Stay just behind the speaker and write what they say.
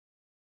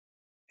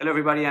Hello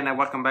everybody and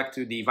welcome back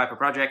to the Viper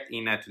project.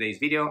 In today's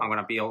video I'm going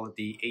to build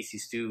the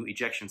ACES II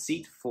ejection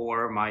seat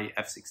for my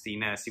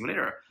F-16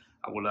 simulator.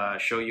 I will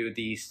show you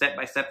the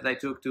step-by-step that I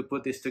took to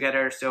put this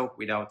together, so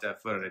without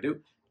further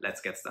ado,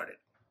 let's get started.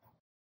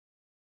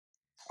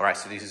 Alright,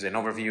 so this is an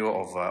overview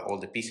of all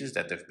the pieces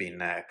that have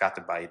been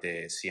cut by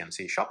the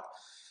CNC shop.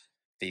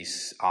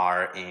 These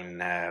are in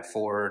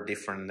 5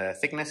 different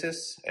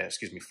thicknesses.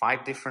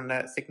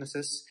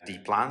 The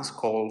plans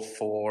call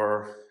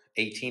for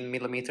 18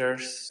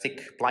 millimeters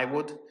thick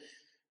plywood,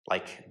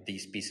 like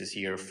these pieces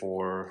here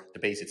for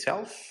the base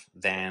itself.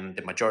 Then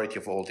the majority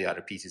of all the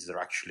other pieces are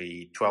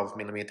actually 12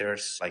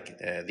 millimeters, like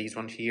these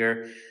ones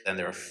here. Then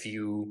there are a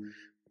few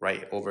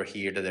right over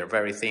here that are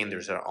very thin.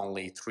 There's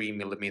only 3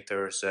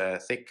 millimeters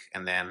thick,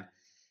 and then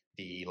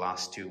the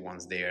last 2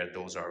 ones there,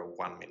 those are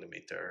 1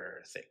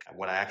 millimeter thick.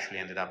 What I actually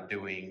ended up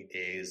doing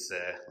is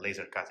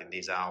laser cutting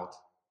these out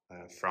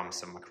from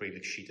some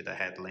acrylic sheet that I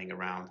had laying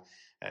around,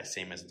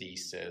 same as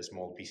these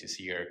small pieces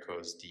here,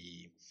 because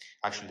the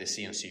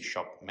CNC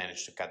shop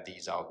managed to cut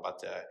these out, but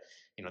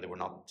they were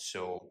not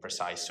so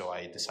precise, so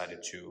I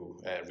decided to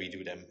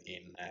redo them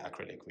in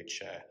acrylic,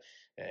 which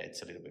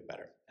it's a little bit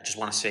better. I just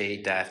want to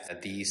say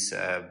that this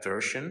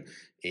version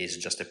is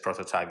just a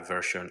prototype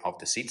version of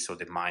the seat, so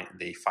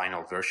the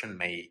final version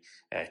may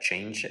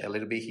change a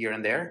little bit here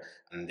and there,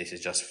 and this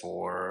is just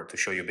to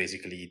show you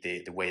basically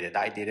the way that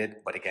I did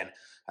it. But again,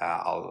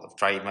 I'll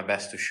try my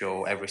best to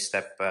show every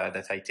step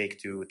that I take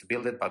to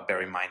build it, but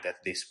bear in mind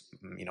that this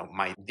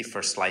might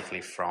differ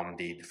slightly from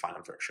the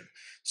final version.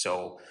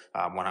 So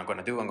what I'm going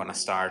to do, I'm going to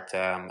start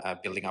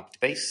building up the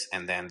base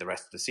and then the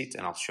rest of the seat,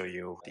 and I'll show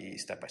you the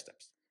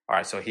step-by-steps. All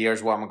right, so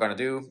here's what I'm going to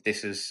do.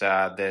 This is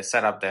the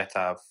setup that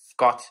I've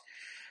got.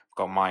 I've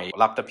got my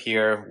laptop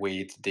here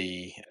with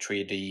the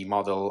 3D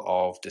model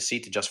of the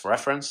seat just for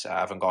reference. I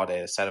haven't got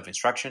a set of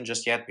instructions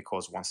just yet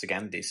because, once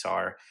again, these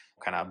are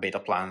kind of beta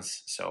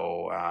plans.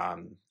 So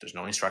there's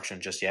no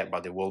instruction just yet,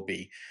 but there will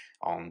be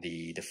on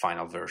the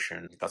final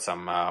version. Got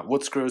some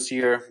wood screws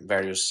here,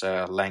 various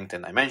length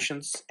and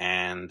dimensions,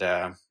 and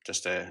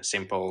just a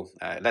simple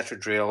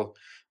electric drill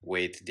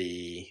with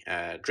the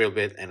drill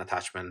bit and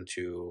attachment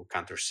to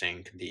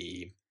countersink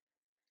the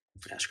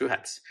screw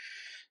heads.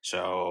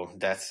 So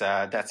that's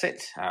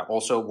it.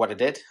 Also, what I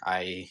did,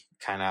 I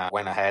kind of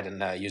went ahead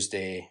and used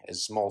a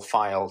small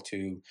file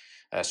to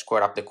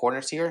square up the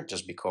corners here,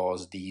 just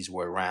because these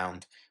were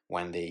round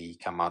when they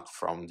come out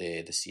from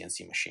the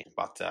CNC machine.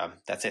 But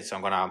that's it. So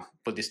I'm gonna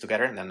put this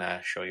together and then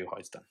show you how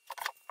it's done.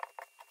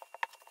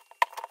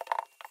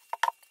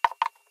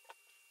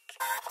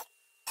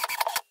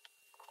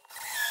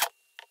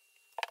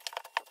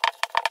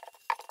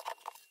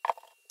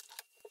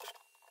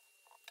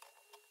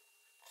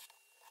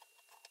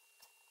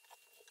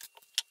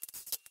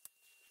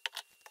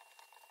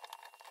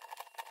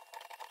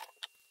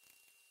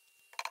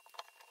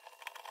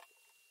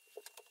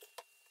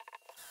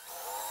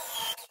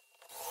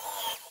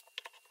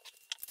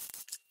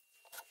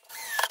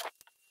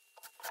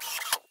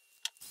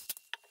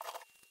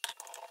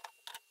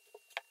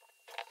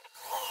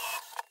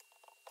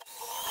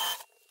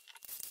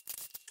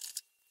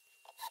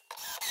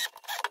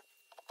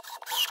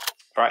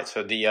 All right,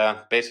 so the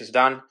base is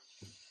done,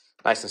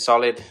 nice and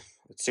solid.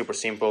 It's super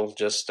simple,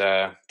 just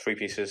 3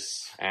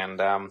 pieces. And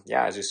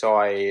yeah, as you saw,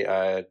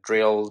 I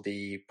drilled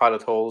the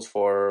pilot holes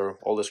for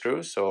all the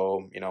screws,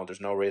 so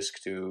there's no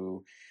risk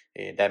to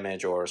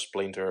damage or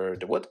splinter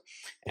the wood.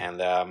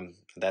 And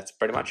that's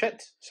pretty much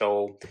it.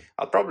 So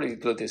I'll probably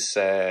glue this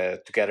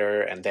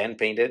together and then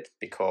paint it,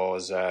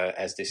 because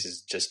as this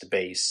is just the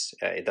base,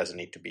 it doesn't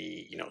need to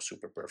be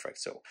super perfect.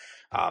 So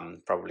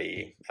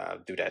probably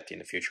do that in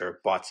the future.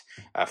 But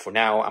for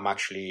now, I'm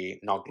actually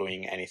not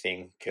gluing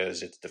anything,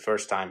 because it's the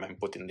first time I'm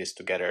putting this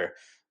together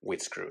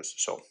with screws.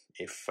 So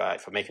if I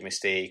make a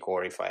mistake,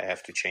 or if I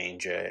have to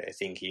change a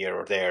thing here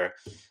or there,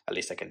 at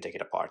least I can take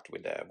it apart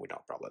with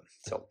no problem.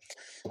 So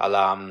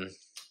I'll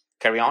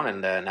carry on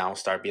and now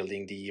start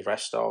building the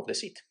rest of the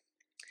seat.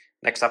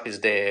 Next up is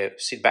the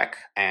seat back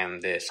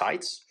and the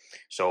sides.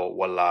 So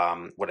what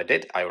I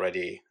did, I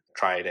already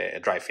tried a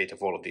dry fit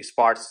of all of these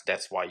parts.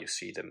 That's why you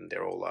see them,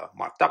 they're all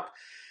marked up.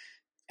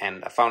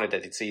 And I found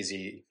that it's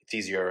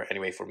easier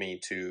anyway for me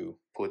to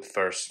put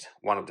first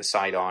one of the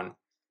side on,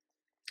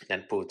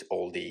 then put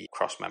all the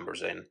cross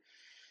members in,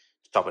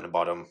 top and the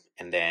bottom,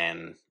 and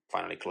then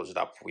finally close it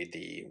up with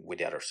the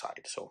other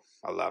side. So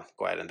I'll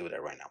go ahead and do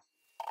that right now.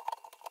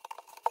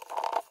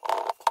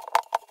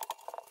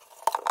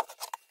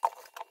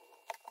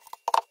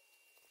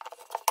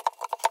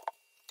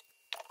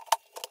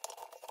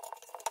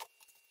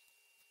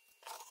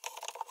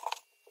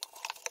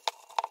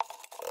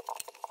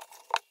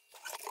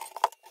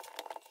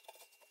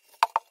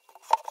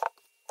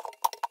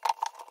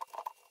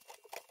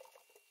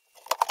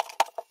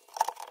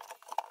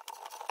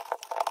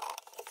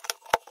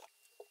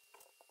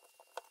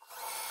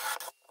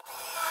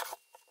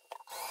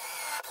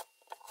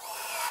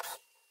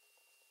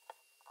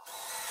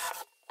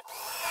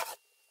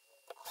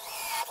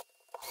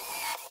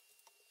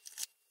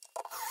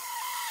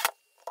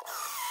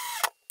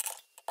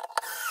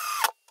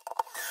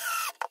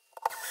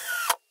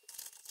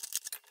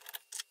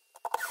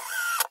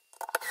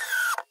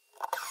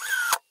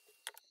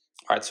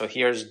 All right, so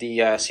here's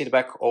the seat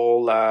back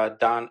all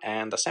done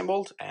and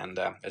assembled, and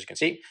as you can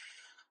see,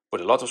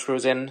 put a lot of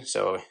screws in,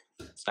 so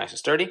it's nice and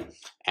sturdy.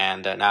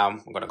 And now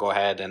I'm going to go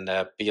ahead and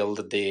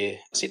build the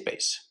seat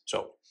base.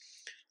 So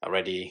I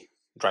already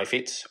dry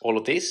fit all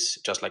of this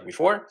just like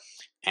before,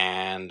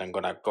 and I'm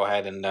going to go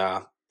ahead and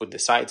put the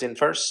sides in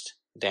first,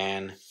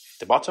 then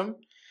the bottom,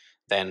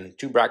 then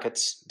two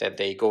brackets that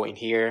they go in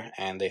here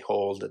and they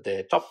hold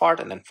the top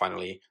part, and then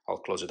finally I'll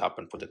close it up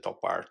and put the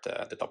top part,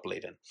 the top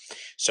lid in.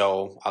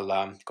 So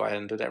I'll go ahead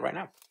and do that right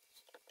now.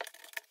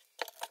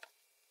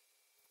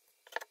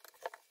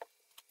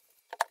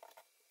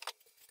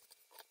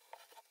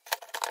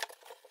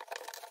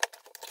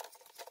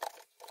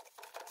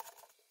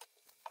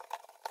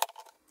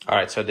 All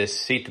right, so this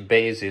seat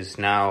base is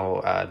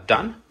now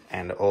done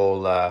and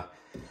all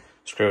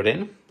screwed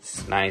in.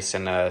 It's nice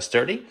and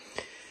sturdy.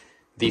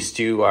 These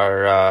two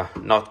are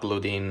not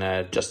glued in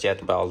just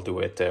yet, but I'll do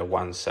it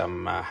once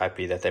I'm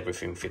happy that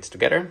everything fits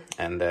together.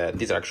 And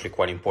these are actually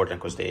quite important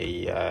because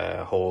they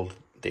hold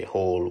the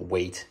whole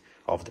weight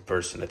of the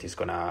person that is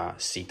gonna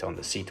sit on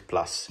the seat,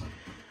 plus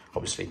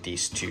obviously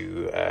these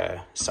two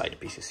side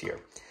pieces here.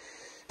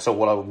 So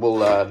what I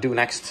will do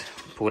next,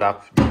 put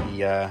up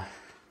the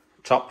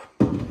top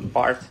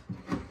part.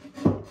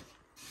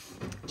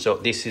 So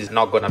this is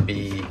not gonna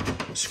be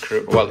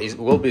screwed, well, it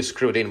will be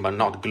screwed in but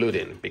not glued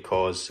in,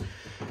 because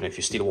if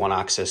you still want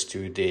access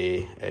to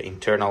the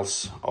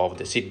internals of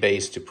the seat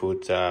base to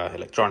put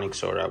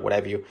electronics or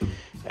whatever you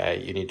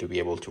need to be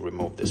able to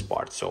remove this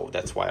part. So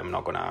that's why I'm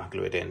not gonna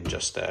glue it in,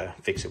 just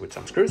fix it with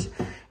some screws.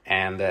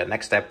 And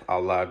next step,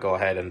 I'll go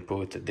ahead and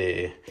put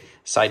the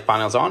side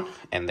panels on,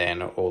 and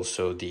then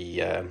also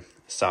the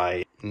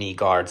side knee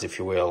guards, if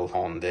you will,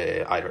 on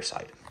the either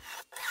side.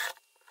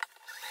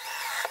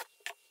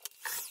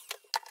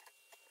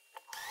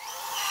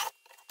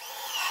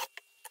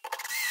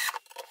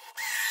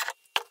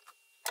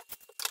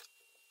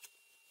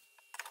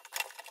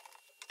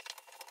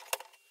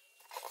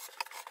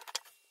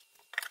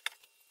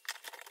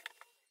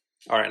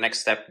 All right, next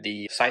step,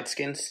 the side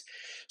skins.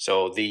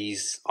 So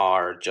these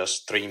are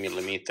just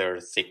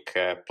 3mm thick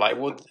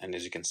plywood, and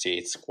as you can see,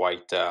 it's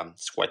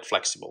quite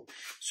flexible.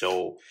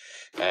 So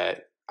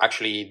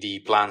actually, the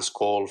plans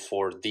call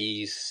for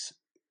these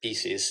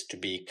pieces to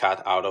be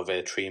cut out of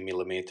a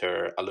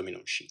 3mm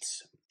aluminum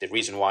sheets. The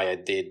reason why I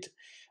did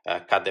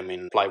cut them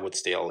in plywood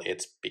steel,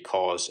 it's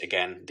because,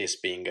 again, this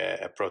being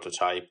a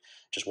prototype,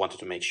 just wanted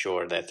to make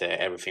sure that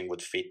everything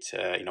would fit,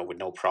 with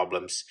no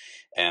problems,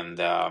 and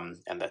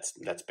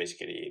that's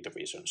basically the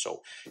reason.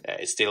 So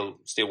it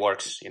still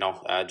works,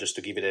 just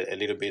to give it a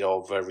little bit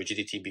of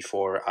rigidity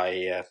before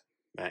I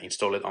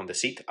install it on the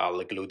seat.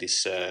 I'll glue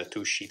these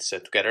two sheets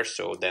together,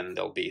 so then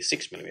they'll be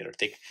 6mm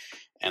thick,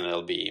 and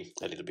it'll be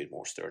a little bit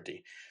more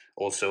sturdy.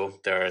 Also,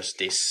 there's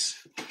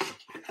this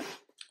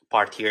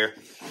part here.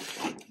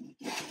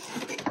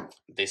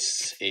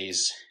 This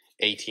is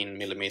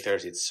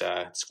 18mm.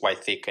 It's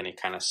quite thick, and it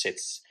kind of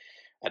sits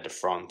at the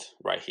front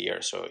right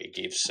here, so it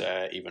gives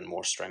even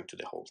more strength to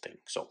the whole thing.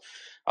 So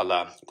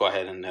I'll go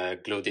ahead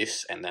and glue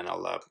this, and then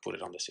I'll put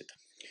it on the seat.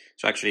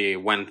 So actually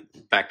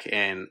went back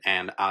in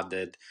and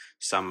added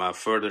some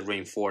further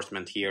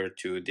reinforcement here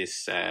to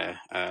this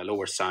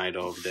lower side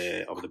of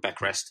the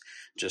backrest,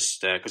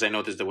 just because I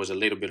noticed there was a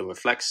little bit of a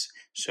flex.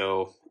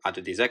 So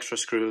added these extra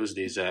screws,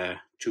 these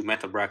two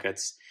metal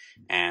brackets,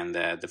 and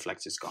the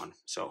flex is gone.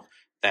 So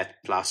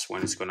that, plus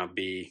when it's gonna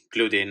be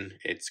glued in,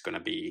 it's gonna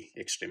be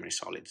extremely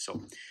solid.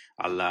 So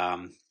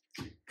I'll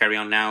carry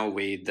on now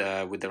with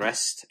the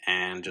rest,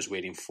 and just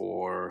waiting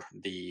for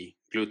the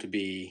glue to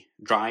be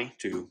dry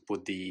to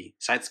put the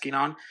side skin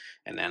on,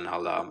 and then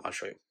I'll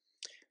show you.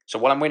 So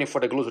while I'm waiting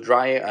for the glue to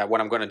dry, what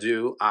I'm going to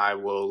do, I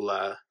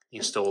will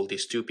install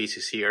these two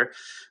pieces here,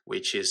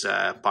 which is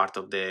part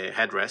of the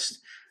headrest,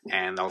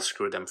 and I'll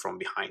screw them from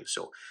behind.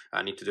 So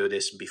I need to do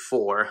this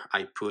before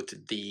I put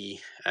the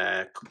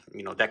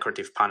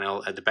decorative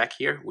panel at the back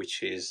here,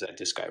 which is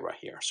this guy right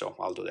here. So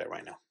I'll do that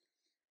right now.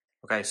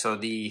 Okay, so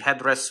the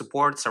headrest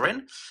supports are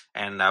in,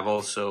 and I've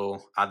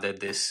also added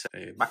this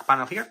back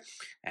panel here,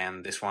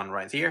 and this one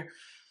right here.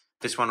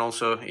 This one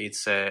also,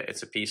 it's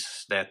a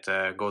piece that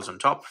goes on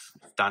top.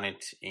 I've done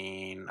it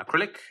in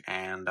acrylic,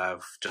 and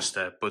I've just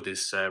put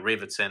these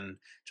rivets in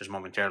just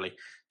momentarily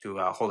to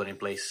hold it in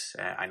place.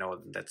 I know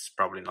that's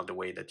probably not the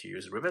way that you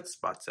use rivets,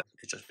 but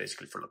it's just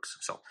basically for looks.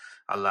 So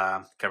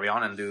I'll carry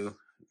on and do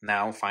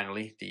now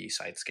finally the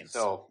side skin.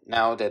 So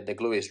now that the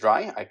glue is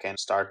dry, I can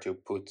start to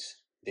put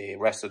the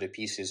rest of the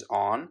pieces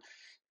on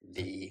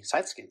the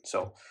side skin.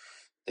 So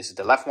this is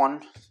the left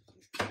one.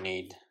 You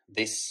need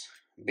this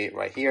bit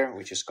right here,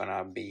 which is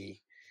gonna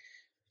be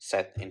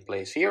set in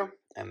place here,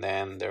 and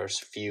then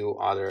there's a few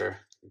other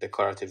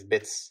decorative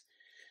bits.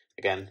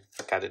 Again,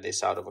 I cut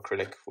this out of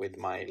acrylic with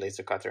my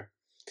laser cutter,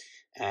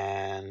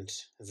 and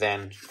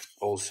then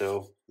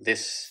also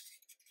this,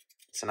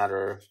 it's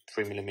another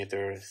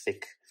 3mm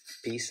thick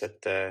piece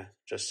that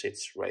just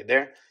sits right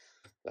there.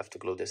 I'll have to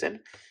glue this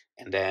in.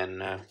 And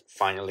then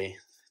finally,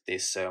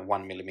 this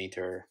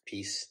 1mm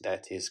piece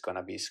that is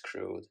gonna be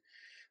screwed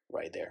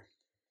right there.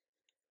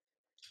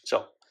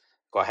 So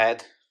go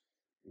ahead,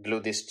 glue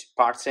these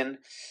parts in,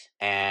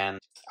 and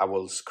I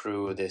will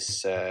screw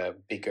this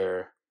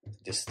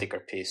this thicker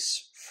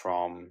piece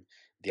from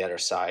the other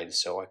side,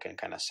 so I can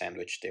kind of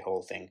sandwich the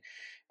whole thing,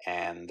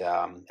 and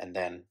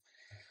then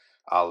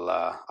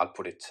I'll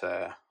put it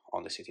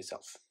on the seat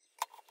itself.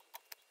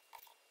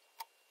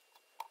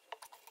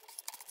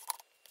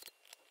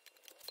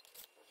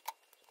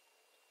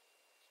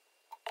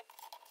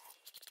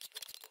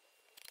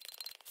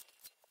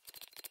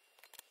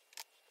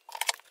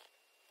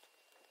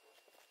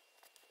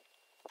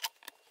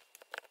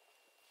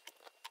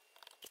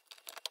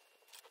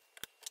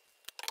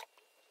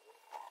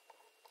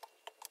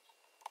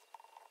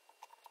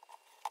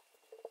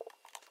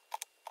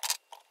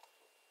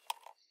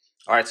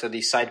 All right, so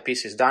the side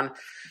piece is done.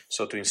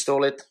 So to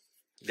install it,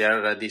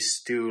 there are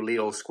these two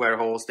little square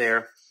holes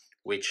there,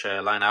 which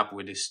line up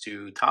with these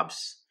two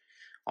tabs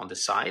on the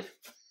side.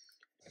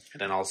 And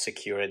then I'll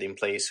secure it in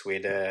place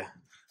with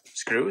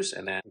screws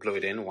and then glue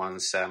it in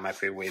once I'm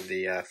happy with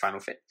the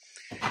final fit.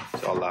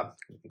 So I'll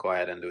go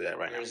ahead and do that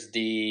right now. Here's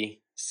the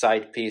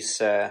side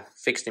piece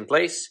fixed in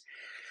place.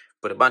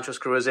 Put a bunch of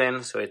screws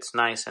in so it's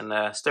nice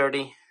and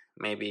sturdy.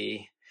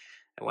 Maybe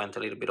I went a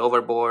little bit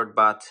overboard,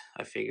 but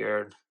I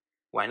figured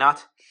why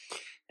not?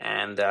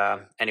 And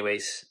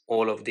anyways,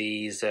 all of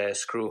these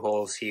screw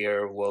holes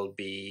here will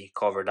be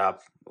covered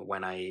up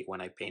when I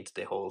paint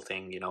the whole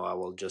thing. You know, I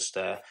will just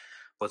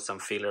put some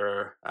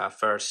filler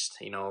first,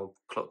 you know,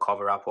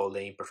 cover up all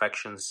the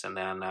imperfections, and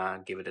then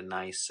give it a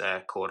nice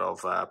coat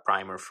of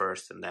primer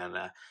first, and then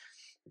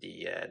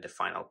the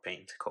final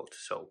paint coat.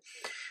 So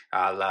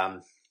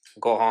I'll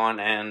go on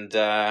and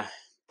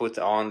put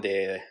on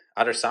the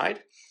other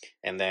side,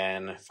 and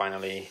then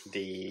finally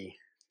the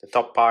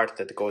top part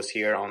that goes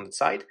here on the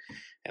side,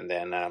 and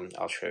then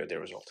I'll show you the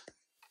result.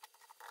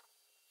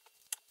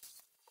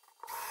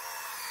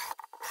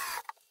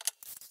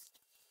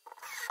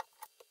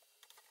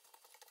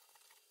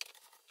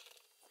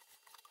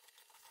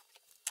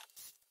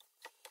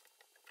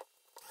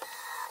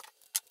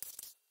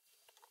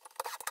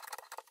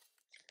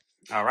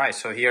 All right,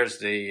 so here's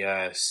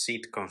the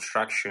seat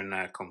construction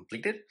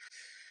completed.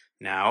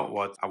 Now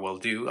what I will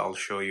do, I'll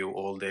show you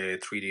all the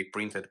 3D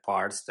printed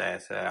parts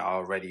that I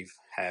already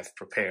have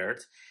prepared,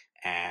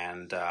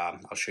 and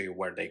I'll show you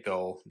where they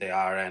go. They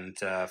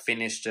aren't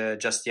finished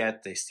just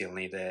yet. They still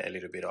need a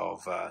little bit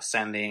of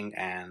sanding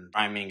and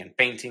priming and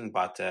painting,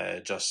 but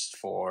just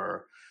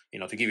for, you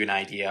know, to give you an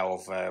idea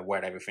of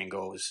where everything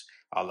goes,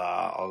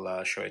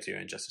 I'll show it to you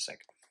in just a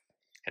second.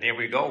 And here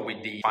we go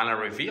with the final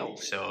reveal.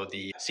 So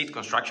the seat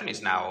construction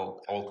is now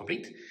all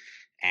complete,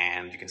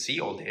 and you can see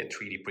all the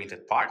 3D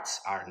printed parts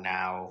are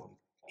now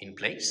in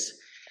place.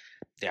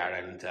 They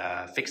aren't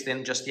fixed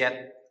in just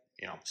yet.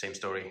 You know, same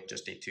story,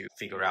 just need to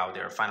figure out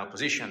their final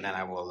position, then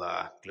I will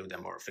glue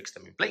them or fix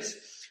them in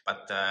place.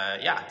 But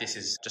yeah, this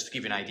is just to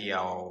give you an idea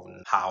of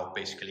how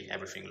basically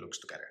everything looks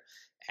together.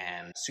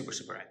 And super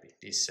happy.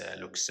 This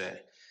looks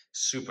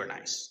super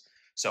nice.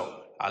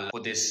 So I'll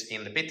put this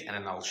in the pit, and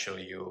then I'll show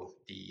you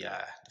the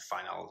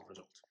final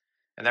result.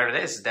 And there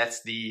it is.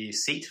 That's the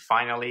seat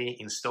finally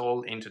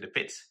installed into the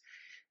pit,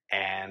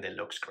 and it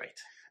looks great.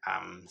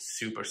 I'm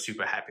super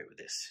happy with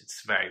this.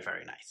 It's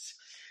very nice.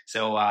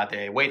 So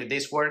the way that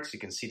this works, you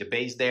can see the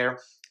base there.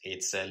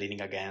 It's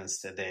leaning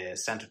against the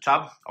center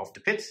tub of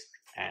the pit,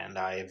 and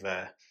I've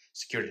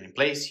secured it in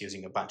place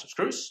using a bunch of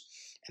screws.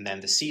 And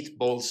then the seat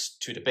bolts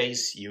to the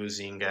base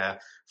using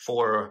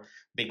 4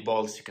 big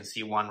bolts. You can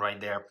see one right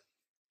there.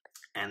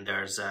 And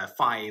there's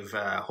 5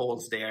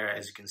 holes there,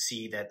 as you can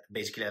see, that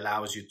basically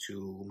allows you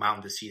to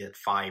mount the seat at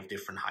 5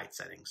 different height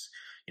settings.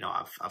 You know,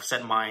 I've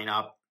set mine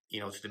up, you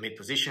know, to the mid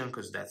position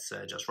because that's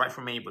just right for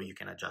me, but you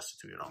can adjust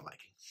it to your own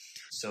liking.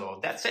 So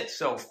that's it.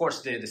 So of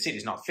course the seat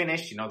is not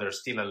finished. You know, there's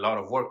still a lot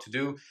of work to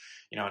do.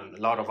 You know,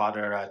 a lot of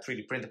other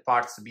 3D printed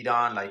parts to be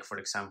done, like for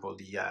example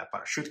the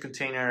parachute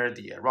container,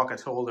 the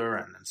rocket holder,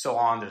 and so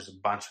on. There's a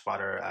bunch of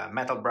other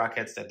metal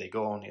brackets that they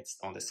go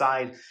on the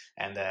side,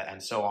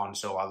 and so on.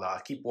 So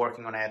I'll keep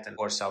working on it, and of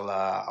course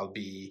I'll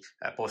be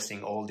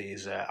posting all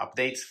these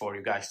updates for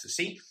you guys to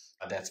see.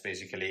 That's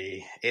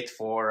basically it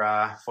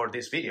for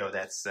this video.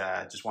 That's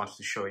just wanted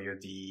to show you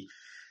the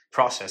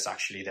process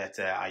actually that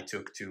I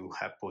took to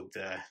put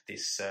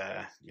this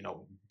you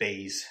know,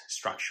 base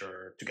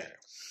structure together.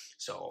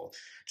 So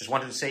just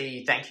wanted to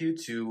say thank you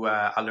to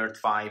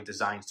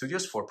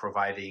Alert5DesignStudio for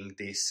providing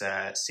these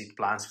seat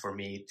plans for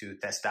me to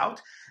test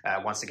out.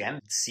 Once again,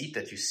 the seat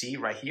that you see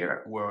right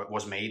here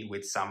was made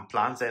with some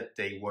plans that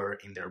they were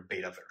in their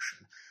beta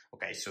version.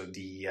 Okay, so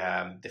the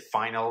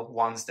final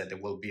ones that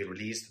will be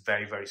released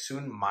very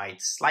soon might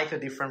slightly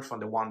different from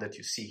the one that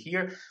you see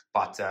here,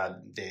 but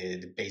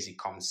the basic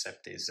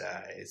concept is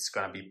it's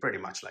gonna be pretty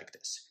much like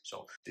this.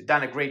 So they've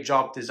done a great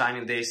job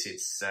designing this.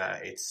 It's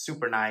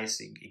super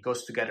nice. It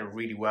goes together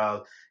really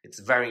well.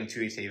 It's very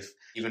intuitive,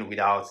 even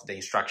without the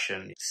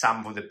instruction.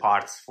 Some of the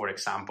parts, for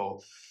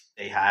example,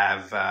 They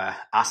have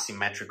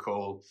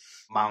asymmetrical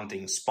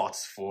mounting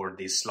spots for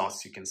these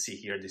slots. You can see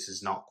here, this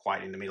is not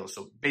quite in the middle.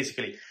 So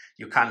basically,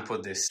 you can't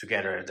put this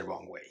together the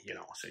wrong way, you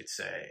know. So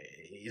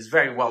it's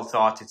very well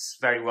thought. It's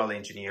very well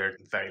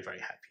engineered. Very, very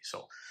happy.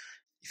 So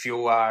if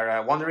you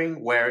are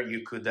wondering where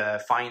you could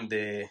find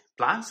the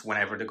plans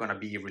whenever they're going to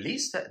be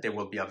released, they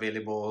will be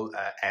available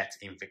at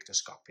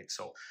Invictus Cockpits.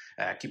 So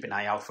keep an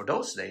eye out for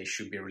those. They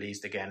should be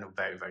released again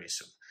very, very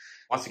soon.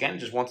 Once again,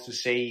 just wanted to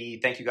say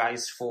thank you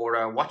guys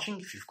for watching.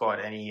 If you've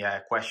got any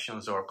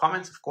questions or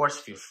comments, of course,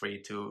 feel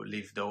free to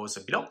leave those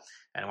below.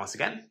 And once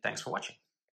again, thanks for watching.